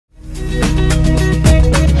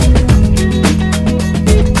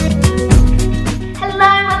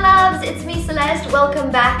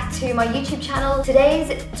my YouTube channel.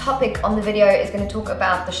 Today's topic on the video is going to talk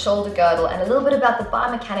about the shoulder girdle and a little bit about the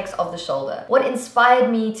biomechanics of the shoulder. What inspired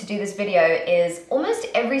me to do this video is almost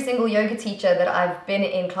every single yoga teacher that I've been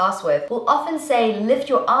in class with will often say lift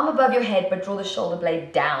your arm above your head but draw the shoulder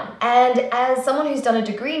blade down. And as someone who's done a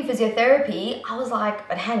degree in physiotherapy, I was like,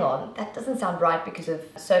 but hang on, that doesn't sound right because of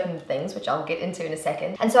certain things, which I'll get into in a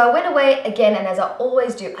second. And so I went away again, and as I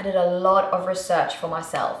always do, I did a lot of research for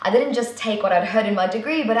myself. I didn't just take what I'd heard in my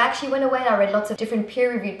degree, but I actually went away and I read lots of different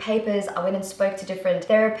peer-reviewed papers. I went and spoke to different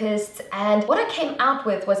therapists, and what I came out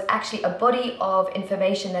with was actually a body of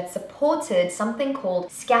information that supported something called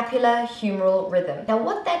scapular humeral rhythm. Now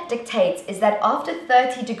what that dictates is that after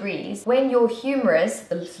 30 degrees, when your humerus,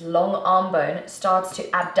 this long arm bone, starts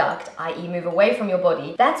to abduct, i.e. move away from your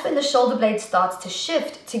body, that's when the shoulder blade starts to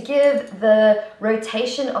shift to give the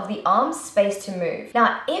rotation of the arm space to move.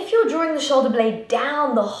 Now if you're drawing the shoulder blade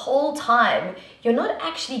down the whole time, you're not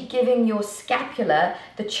actually giving your scapula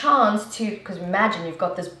the chance to, because imagine you've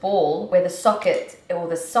got this ball where the socket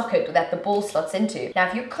that the ball slots into. Now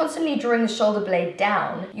if you're constantly drawing the shoulder blade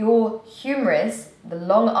down, your humerus, the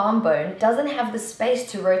long arm bone, doesn't have the space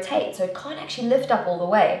to rotate, so it can't actually lift up all the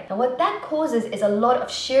way. And what that causes is a lot of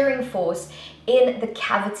shearing force in the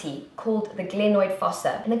cavity called the glenoid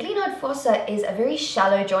fossa. And the glenoid fossa is a very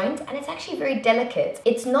shallow joint, and it's actually very delicate.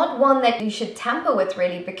 It's not one that you should tamper with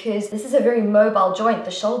really, because this is a very mobile joint.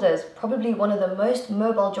 The shoulder is probably one of the most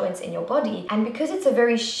mobile joints in your body, and because it's a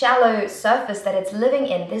very shallow surface that it's living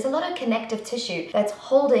in, there's a lot of connective tissue that's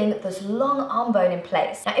holding this long arm bone in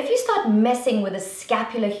place. Now if you start messing with the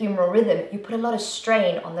scapular humeral rhythm, you put a lot of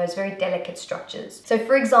strain on those very delicate structures. So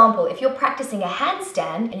for example, if you're practicing a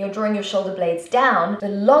handstand and you're drawing your shoulder blades down, the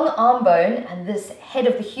long arm bone and this head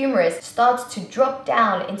of the humerus starts to drop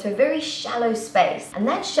down into a very shallow space, and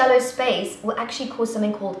that shallow space will actually cause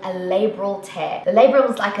something called a labral tear. The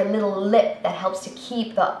labral is like a little lip that helps to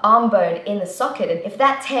keep the arm bone in the socket, and if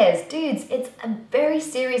that tears, dudes, it's a very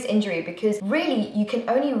serious injury, because really you can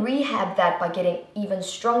only rehab that by getting even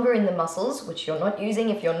stronger in the muscles, which you're not using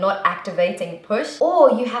if you're not activating push,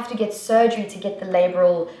 or you have to get surgery to get the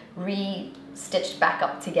labral stitched back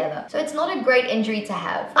up together. So it's not a great injury to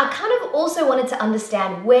have. I kind of also wanted to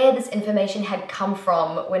understand where this information had come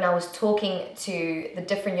from when I was talking to the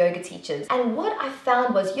different yoga teachers. And what I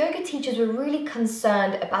found was yoga teachers were really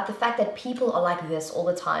concerned about the fact that people are like this all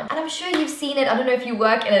the time. And I'm sure you've seen it. I don't know if you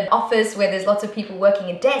work in an office where there's lots of people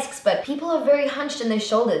working at desks, but people are very hunched in their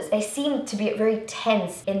shoulders. They seem to be very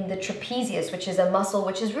tense in the trapezius, which is a muscle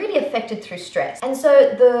which is really affected through stress. And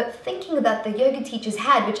so the thinking that the yoga teachers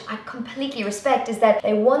had, which I completely respect, is that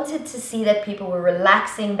they wanted to see that people were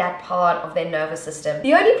relaxing that part of their nervous system.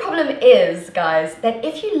 The only problem is, guys, that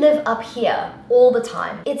if you live up here all the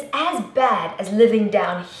time, it's as bad as living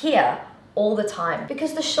down here all the time,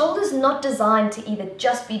 because the shoulder's not designed to either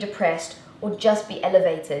just be depressed or just be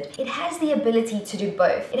elevated. It has the ability to do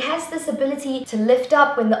both. It has this ability to lift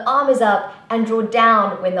up when the arm is up and draw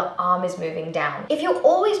down when the arm is moving down. If you're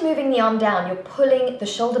always moving the arm down, you're pulling the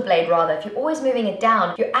shoulder blade rather. If you're always moving it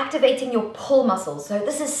down, you're activating your pull muscles. So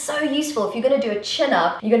this is so useful. If you're gonna do a chin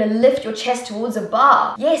up, you're gonna lift your chest towards a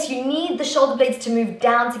bar. Yes, you need the shoulder blades to move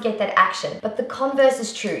down to get that action, but the converse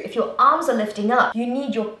is true. If your arms are lifting up, you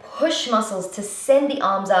need your push muscles to send the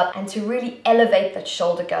arms up and to really elevate that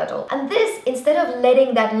shoulder girdle. And this, instead of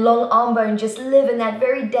letting that long arm bone just live in that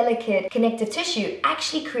very delicate connective tissue,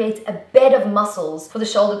 actually creates a bed of muscles for the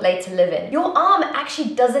shoulder blade to live in. Your arm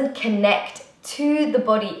actually doesn't connect to the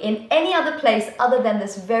body in any other place other than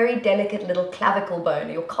this very delicate little clavicle bone,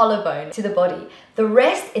 your collarbone, to the body. The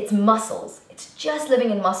rest, it's muscles. It's just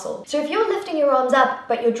living in muscle. So if you're lifting your arms up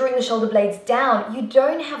but you're drawing the shoulder blades down, you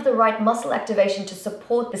don't have the right muscle activation to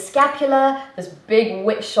support the scapula, this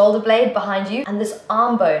big shoulder blade behind you, and this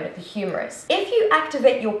arm bone, the humerus. If you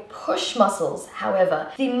activate your push muscles,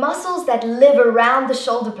 however, the muscles that live around the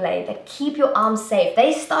shoulder blade, that keep your arm safe,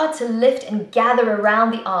 they start to lift and gather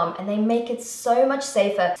around the arm, and they make it so much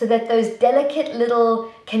safer, so that those delicate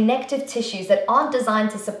little connective tissues that aren't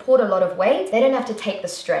designed to support a lot of weight, they don't have to take the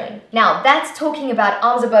strain. Now that's talking about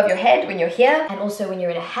arms above your head when you're here, and also when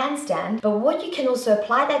you're in a handstand, but what you can also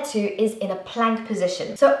apply that to is in a plank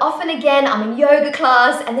position. So often again, I'm in yoga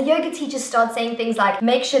class and the yoga teachers start saying things like,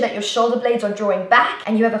 make sure that your shoulder blades are drawing back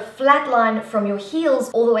and you have a flat line from your heels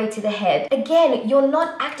all the way to the head. Again, you're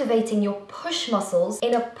not activating your push muscles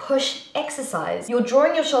in a push exercise. You're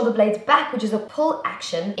drawing your shoulder blades back, which is a pull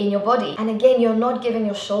action in your body. And again, you're not giving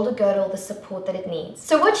your shoulder girdle the support that it needs.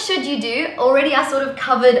 So what should you do? Already I sort of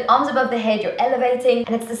covered arms above the head head, you're elevating.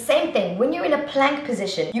 And it's the same thing. When you're in a plank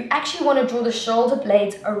position, you actually want to draw the shoulder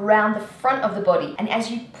blades around the front of the body. And as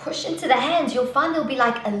you push into the hands, you'll find there'll be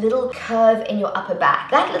like a little curve in your upper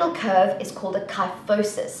back. That little curve is called a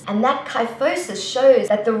kyphosis. And that kyphosis shows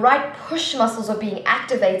that the right push muscles are being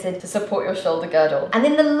activated to support your shoulder girdle. And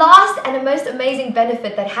then the last and the most amazing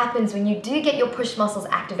benefit that happens when you do get your push muscles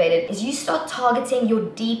activated is you start targeting your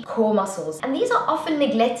deep core muscles. And these are often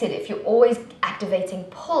neglected if you're always activating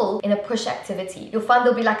pull in a push activity. You'll find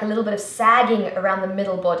there'll be like a little bit of sagging around the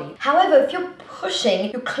middle body. However, if you're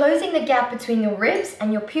pushing, you're closing the gap between your ribs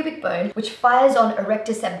and your pubic bone, which fires on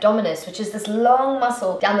erectus abdominis, which is this long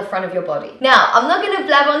muscle down the front of your body. Now, I'm not going to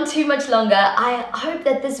blab on too much longer. I hope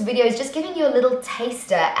that this video is just giving you a little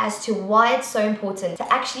taster as to why it's so important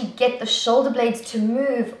to actually get the shoulder blades to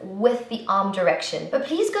move with the arm direction. But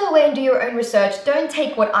please go away and do your own research. Don't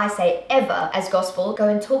take what I say ever as gospel. Go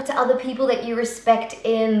and talk to other people that you respect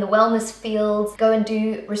in the wellness field. Go and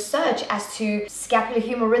do research as to scapular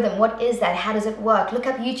humeral rhythm. What is that? How does it work? Look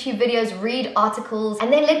up YouTube videos, read articles,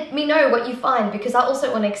 and then let me know what you find, because I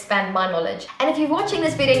also want to expand my knowledge. And if you're watching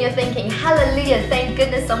this video and you're thinking, hallelujah, thank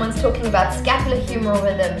goodness someone's talking about scapular humeral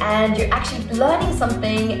rhythm, and you're actually learning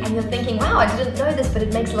something and you're thinking, wow, I didn't know this, but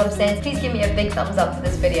it makes a lot of sense, please give me a big thumbs up to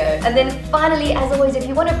this video. And then finally, as always, if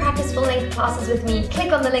you want to practice full-length classes with me,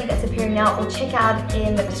 click on the link that's appearing now, or check out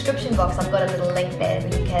in the description box. I've got a little link there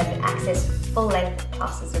where you can access full-length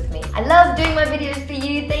classes with me. I love doing my videos for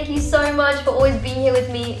you. Thank you so much for always being here with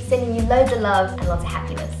me, sending you loads of love and lots of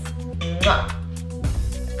happiness. Mwah.